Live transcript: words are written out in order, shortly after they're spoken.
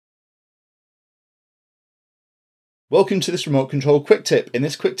Welcome to this remote control quick tip. In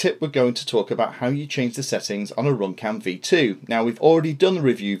this quick tip we're going to talk about how you change the settings on a Runcam V2. Now we've already done the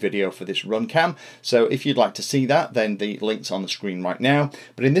review video for this Runcam, so if you'd like to see that then the link's on the screen right now.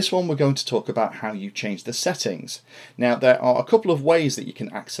 But in this one we're going to talk about how you change the settings. Now there are a couple of ways that you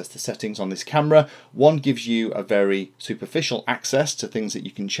can access the settings on this camera. One gives you a very superficial access to things that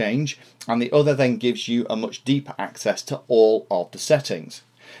you can change, and the other then gives you a much deeper access to all of the settings.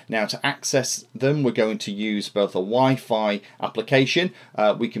 Now to access them we're going to use both a Wi-Fi application.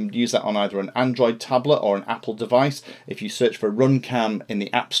 We can use that on either an Android tablet or an Apple device. If you search for Runcam in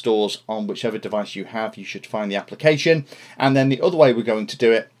the app stores on whichever device you have, you should find the application. And then the other way we're going to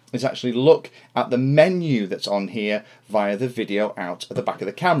do it is actually look at the menu that's on here via the video out at the back of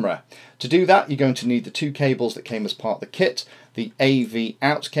the camera. To do that you're going to need the two cables that came as part of the kit, the AV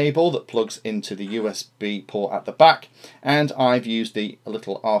out cable that plugs into the USB port at the back, and I've used the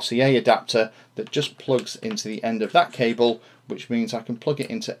little RCA adapter that just plugs into the end of that cable, which means I can plug it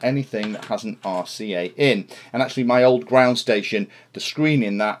into anything that has an RCA in. And actually my old ground station, the screen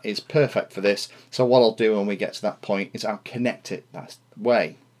in that is perfect for this, so what I'll do when we get to that point is I'll connect it that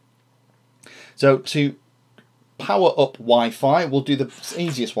way. So to power up Wi-Fi, we'll do the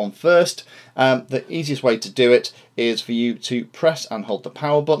easiest one first. The easiest way to do it is for you to press and hold the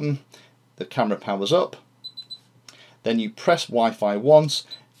power button. The camera powers up. Then you press Wi-Fi once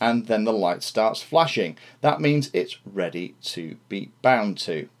and then the light starts flashing. That means it's ready to be bound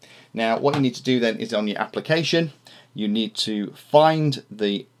to. Now what you need to do then is on your application, you need to find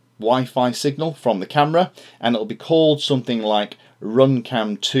the Wi-Fi signal from the camera, and it'll be called something like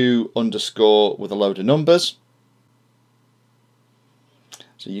Runcam 2 underscore with a load of numbers.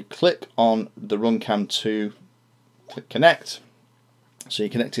 So you click on the Runcam 2, click connect. So you're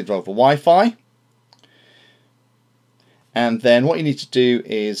connected over Wi-Fi. And then what you need to do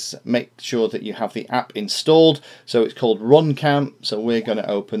is make sure that you have the app installed. So it's called Runcam, so we're going to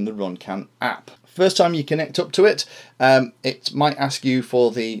open the Runcam app. First time you connect up to it, it might ask you for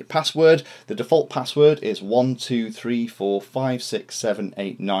the password. The default password is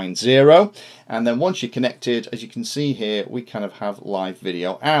 1234567890, and then once you're connected, as you can see here, we kind of have live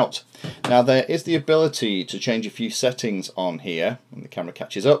video out. Now there is the ability to change a few settings on here when the camera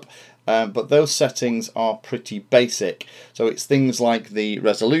catches up, but those settings are pretty basic. So it's things like the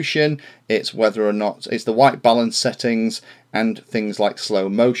resolution, it's whether or not it's the white balance settings, and things like slow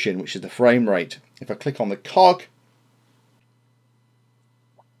motion, which is the frame rate. If I click on the cog,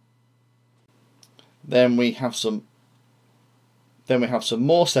 then we have some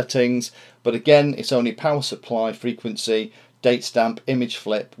more settings, but again it's only power supply, frequency, date stamp, image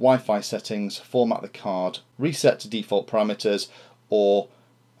flip, Wi-Fi settings, format the card, reset to default parameters, or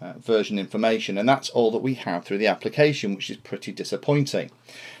version information, and that's all that we have through the application, which is pretty disappointing.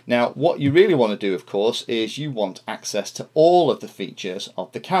 Now what you really want to do, of course, is you want access to all of the features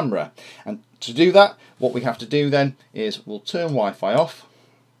of the camera, and to do that what we have to do then is we'll turn Wi-Fi off,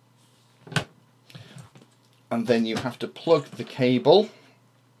 and then you have to plug the cable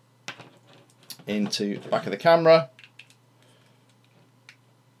into the back of the camera,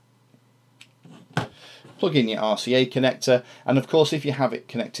 plug in your RCA connector, and of course if you have it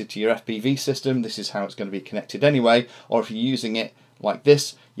connected to your FPV system, this is how it's going to be connected anyway, or if you're using it like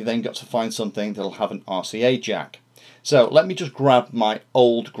this, you then got to find something that'll have an RCA jack. So let me just grab my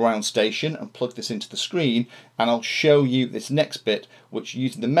old ground station and plug this into the screen, and I'll show you this next bit, which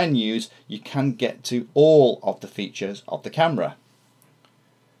using the menus you can get to all of the features of the camera.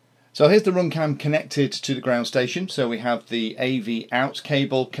 So here's the Runcam connected to the ground station. So we have the AV out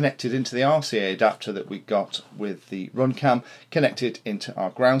cable connected into the RCA adapter that we got with the Runcam connected into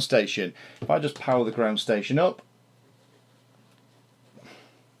our ground station. If I just power the ground station up,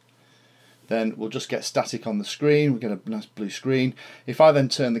 then we'll just get static on the screen. We get a nice blue screen. If I then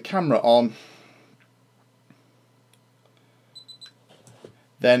turn the camera on,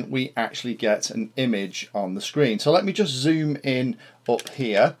 then we actually get an image on the screen. So let me just zoom in up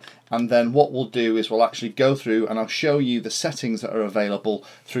here, and then what we'll do is we'll actually go through and I'll show you the settings that are available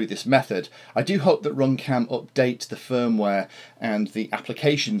through this method. I do hope that Runcam update the firmware and the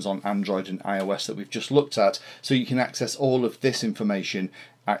applications on Android and iOS that we've just looked at, so you can access all of this information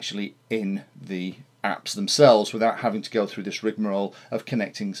actually in the apps themselves without having to go through this rigmarole of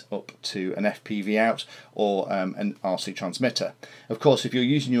connecting up to an FPV out or an RC transmitter. Of course, if you're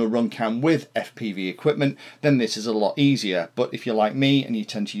using your Runcam with FPV equipment, then this is a lot easier, but if you're like me and you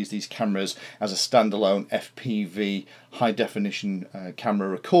tend to use these cameras as a standalone FPV high definition camera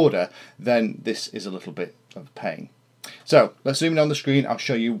recorder, then this is a little bit of a pain. So let's zoom in on the screen. I'll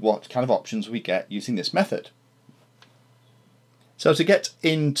show you what kind of options we get using this method. So to get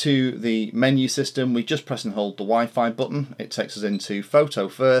into the menu system, we just press and hold the Wi-Fi button. It takes us into photo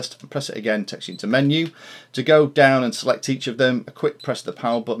first, and press it again, takes you into menu. To go down and select each of them, a quick press of the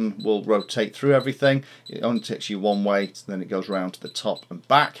power button will rotate through everything. It only takes you one way, then it goes round to the top and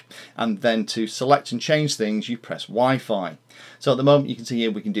back. And then to select and change things, you press Wi-Fi. So at the moment you can see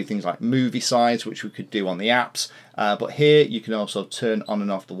here we can do things like movie size, which we could do on the apps, but here you can also turn on and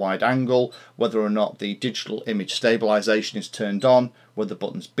off the wide angle, whether or not the digital image stabilization is turned on, whether the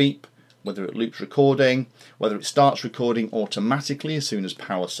buttons beep, whether it loops recording, whether it starts recording automatically as soon as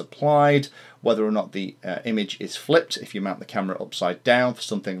power supplied, whether or not the image is flipped if you mount the camera upside down for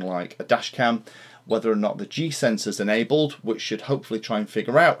something like a dash cam, whether or not the G sensor is enabled, which should hopefully try and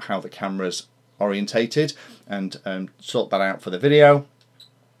figure out how the camera's orientated and sort that out for the video.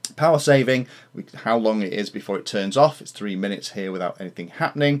 Power saving, how long it is before it turns off. It's 3 minutes here without anything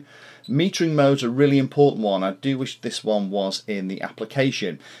happening. Metering mode's a really important one. I do wish this one was in the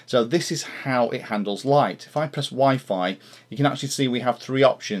application. So this is how it handles light. If I press Wi-Fi, you can actually see we have 3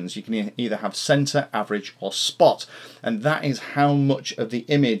 options. You can either have center, average or spot, and that is how much of the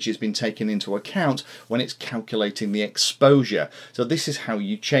image has been taken into account when it's calculating the exposure. So this is how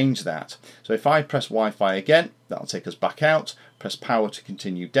you change that. So if I press Wi-Fi again, that'll take us back out. Press power to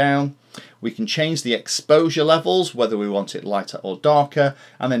continue down. We can change the exposure levels, whether we want it lighter or darker,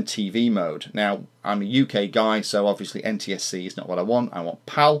 and then TV mode. Now, I'm a UK guy, so obviously NTSC is not what I want. I want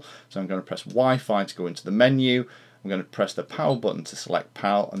PAL, so I'm going to press Wi-Fi to go into the menu. I'm going to press the power button to select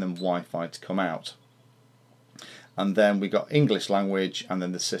PAL, and then Wi-Fi to come out. And then we got English language, and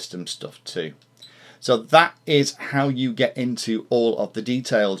then the system stuff too. So that is how you get into all of the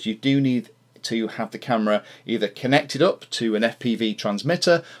details. You do need to have the camera either connected up to an FPV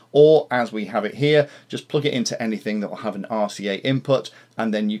transmitter, or as we have it here, just plug it into anything that will have an RCA input,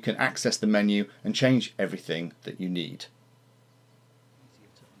 and then you can access the menu and change everything that you need.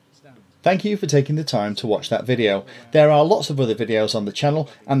 Thank you for taking the time to watch that video. There are lots of other videos on the channel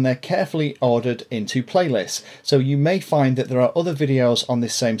and they're carefully ordered into playlists, so you may find that there are other videos on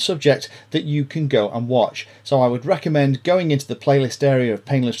this same subject that you can go and watch. So I would recommend going into the playlist area of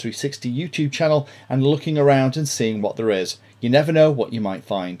Painless360 YouTube channel and looking around and seeing what there is. You never know what you might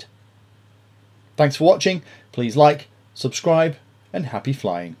find. Thanks for watching. Please like, subscribe, and happy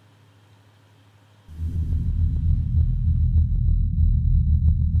flying.